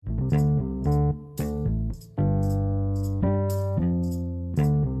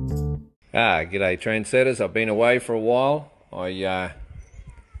G'day trendsetters. I've been away for a while. I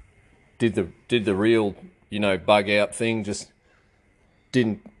did the real, bug out thing. Just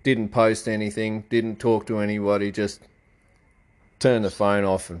didn't post anything, didn't talk to anybody, just turned the phone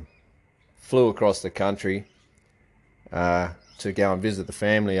off and flew across the country to go and visit the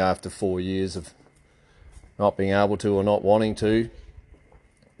family after 4 years of not being able to or not wanting to,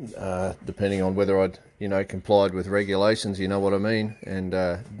 depending on whether I'd complied with regulations, you know what I mean,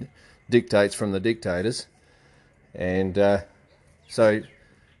 and dictates from the dictators. And so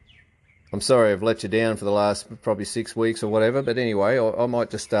I'm sorry I've let you down for the last probably 6 weeks or whatever, but anyway, I might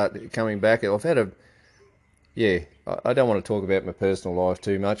just start coming back. I've had I don't want to talk about my personal life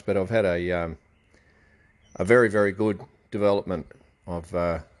too much, but I've had a very, very good development of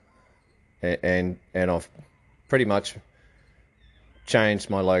and I've pretty much changed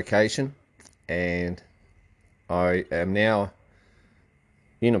my location, and I am now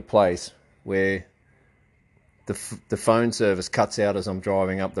in a place where the phone service cuts out as I'm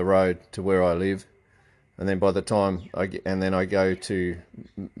driving up the road to where I live, and then by the time I go to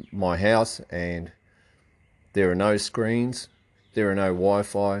my house, and there are no screens, there are no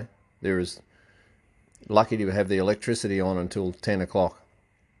Wi-Fi, there is lucky to have the electricity on until 10 o'clock.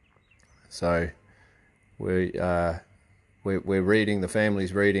 So we're reading, the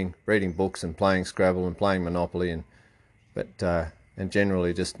family's reading books and playing Scrabble and playing Monopoly, and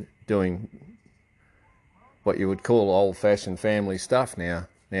generally just doing what you would call old-fashioned family stuff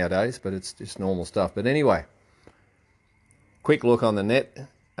nowadays, but it's just normal stuff. But anyway, quick look on the net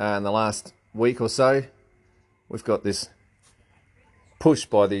in the last week or so. We've got this push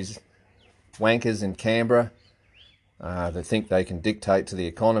by these wankers in Canberra that think they can dictate to the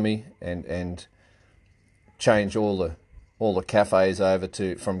economy and change all the cafes over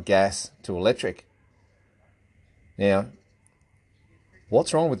from gas to electric. Now,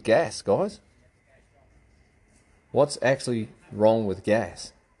 what's wrong with gas, guys? What's actually wrong with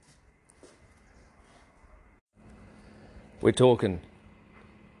gas? We're talking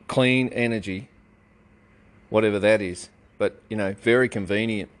clean energy, whatever that is, but very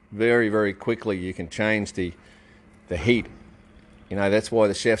convenient. Very, very quickly you can change the heat. That's why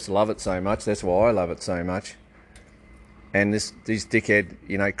the chefs love it so much. That's why I love it so much. And these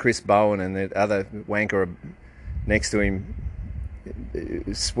dickhead, Chris Bowen and the other wanker next to him,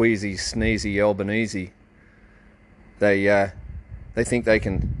 Sweezy, Sneezy, Albanese, they think they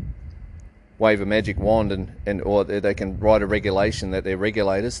can wave a magic wand or they can write a regulation that their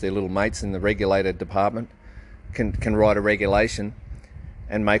regulators, their little mates in the regulator department, can write a regulation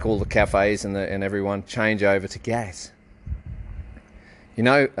and make all the cafes and everyone change over to gas.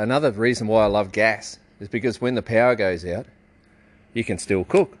 Another reason why I love gas is because when the power goes out, you can still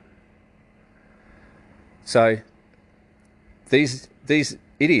cook. So these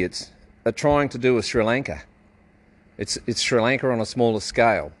idiots are trying to do a Sri Lanka. It's Sri Lanka on a smaller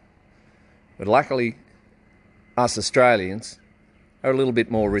scale. But luckily, us Australians are a little bit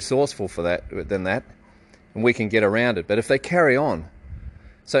more resourceful than that, and we can get around it. But if they carry on,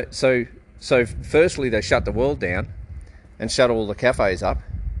 so firstly they shut the world down and shut all the cafes up,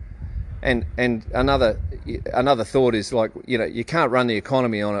 and another thought is you can't run the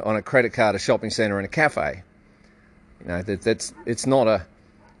economy on a credit card, a shopping centre, and a cafe. It's not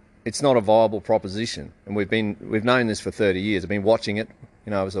a viable proposition, and we've known this for 30 years. I've been watching it.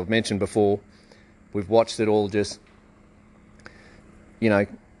 As I've mentioned before, we've watched it all. Just what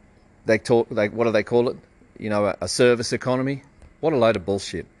do they call it? A service economy. What a load of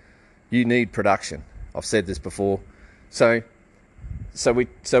bullshit. You need production. I've said this before. So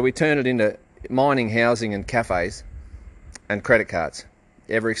we turn it into mining, housing, and cafes, and credit cards,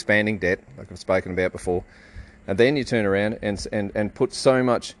 ever expanding debt, like I've spoken about before. And then you turn around and put so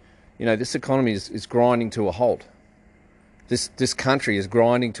much. This economy is grinding to a halt. This country is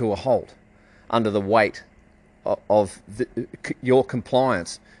grinding to a halt under the weight of your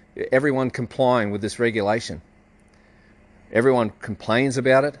compliance. Everyone complying with this regulation. Everyone complains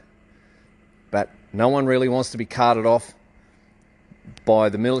about it, but no one really wants to be carted off by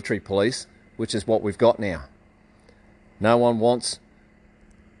the military police, which is what we've got now. No one wants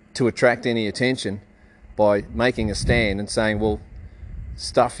to attract any attention by making a stand and saying, well,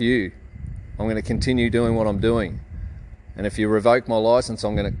 stuff you. I'm going to continue doing what I'm doing. And if you revoke my license,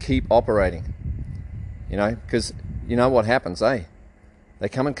 I'm going to keep operating. Because you know what happens, eh? They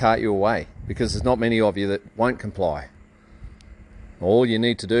come and cart you away because there's not many of you that won't comply. All you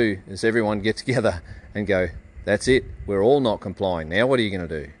need to do is everyone get together and go, that's it, we're all not complying. Now what are you going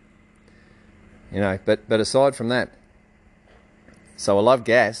to do? But aside from that, so I love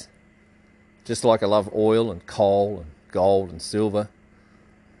gas, Just like I love oil and coal and gold and silver,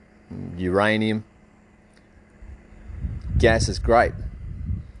 and uranium, gas is great.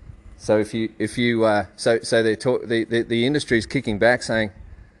 So the industry is kicking back, saying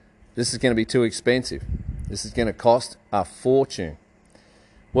this is going to be too expensive. This is going to cost a fortune.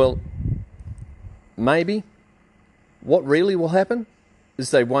 Well, maybe what really will happen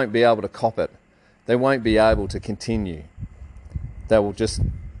is they won't be able to cop it. They won't be able to continue. They will just,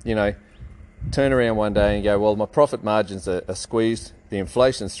 turn around one day and go, well, my profit margins are squeezed, the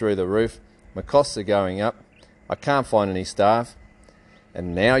inflation's through the roof, my costs are going up, I can't find any staff,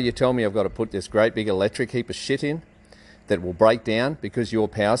 and now you tell me I've got to put this great big electric heap of shit in that will break down because your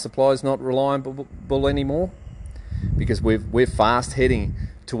power supply is not reliable anymore? Because we're fast heading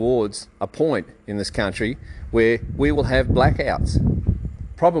towards a point in this country where we will have blackouts,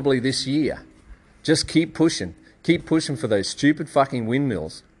 probably this year. Just keep pushing for those stupid fucking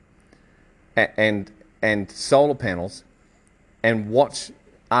windmills and solar panels, and watch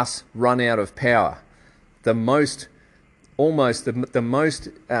us run out of power. The most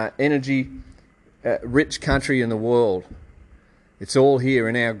energy rich country in the world. It's all here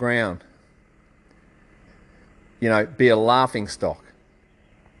in our ground. Be a laughing stock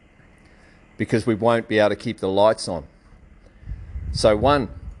because we won't be able to keep the lights on. So one,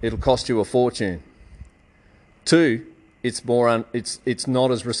 it'll cost you a fortune. Two, it's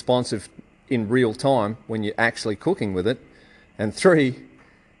not as responsive in real time when you're actually cooking with it. And three,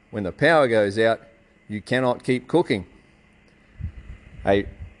 when the power goes out, you cannot keep cooking.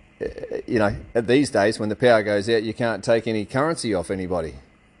 These days when the power goes out, you can't take any currency off anybody.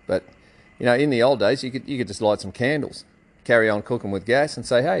 But in the old days, you could just light some candles, carry on cooking with gas, and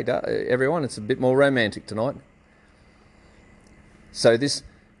say, hey, everyone, it's a bit more romantic tonight. So this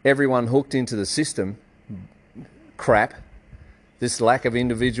everyone hooked into the system crap, this lack of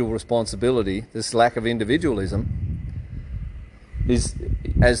individual responsibility, this lack of individualism, is,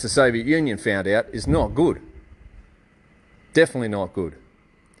 as the Soviet Union found out, is not good. Definitely not good.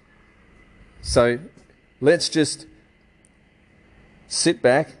 So let's just sit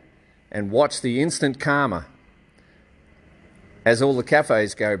back and watch the instant karma as all the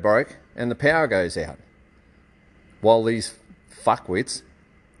cafes go broke and the power goes out, while these fuckwits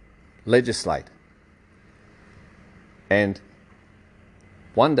legislate. And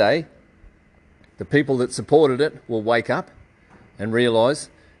one day, the people that supported it will wake up and realise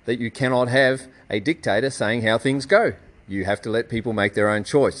that you cannot have a dictator saying how things go. You have to let people make their own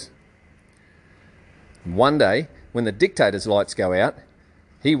choice. And one day, when the dictator's lights go out,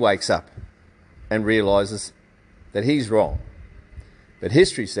 he wakes up and realises that he's wrong. But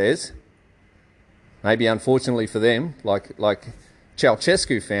history says, maybe unfortunately for them, like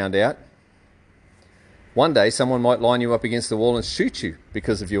Ceausescu found out, one day someone might line you up against the wall and shoot you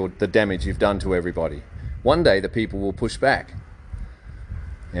because of the damage you've done to everybody. One day the people will push back.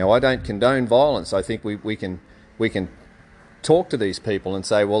 Now, I don't condone violence. I think we can talk to these people and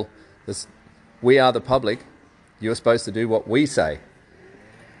say, well, we are the public. You're supposed to do what we say.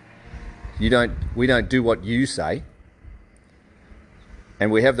 We don't do what you say.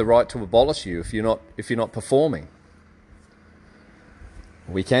 And we have the right to abolish you if you're not performing.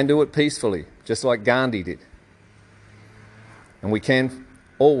 We can do it peacefully, just like Gandhi did. And we can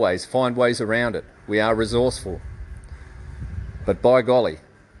always find ways around it. We are resourceful. But by golly,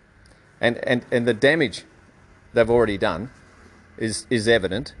 and the damage they've already done is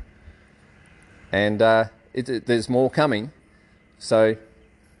evident, and there's more coming. So,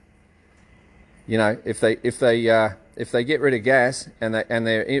 if they get rid of gas and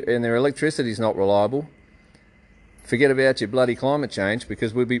their electricity's not reliable, forget about your bloody climate change,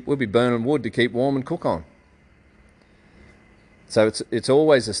 because we'll be burning wood to keep warm and cook on. So it's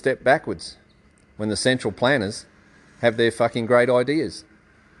always a step backwards when the central planners have their fucking great ideas.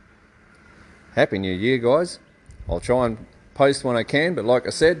 Happy New Year, guys. I'll try and post when I can, but like I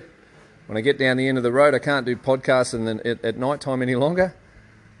said, when I get down the end of the road, I can't do podcasts at night time any longer,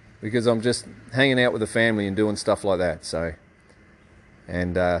 because I'm just hanging out with the family and doing stuff like that. So,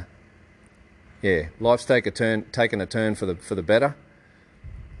 and life's taken a turn for the better.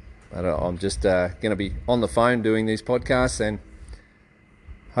 But I'm just going to be on the phone doing these podcasts, and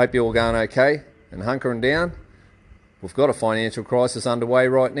hope you're all going okay and hunkering down. We've got a financial crisis underway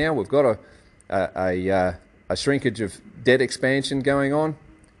right now. We've got a shrinkage of debt expansion going on,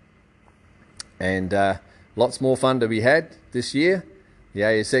 and lots more fun to be had this year. The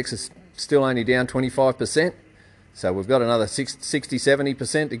ASX is still only down 25%, so we've got another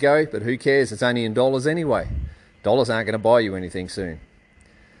 60-70% to go, but who cares? It's only in dollars anyway. Dollars aren't going to buy you anything soon.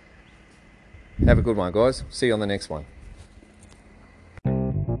 Have a good one, guys. See you on the next one.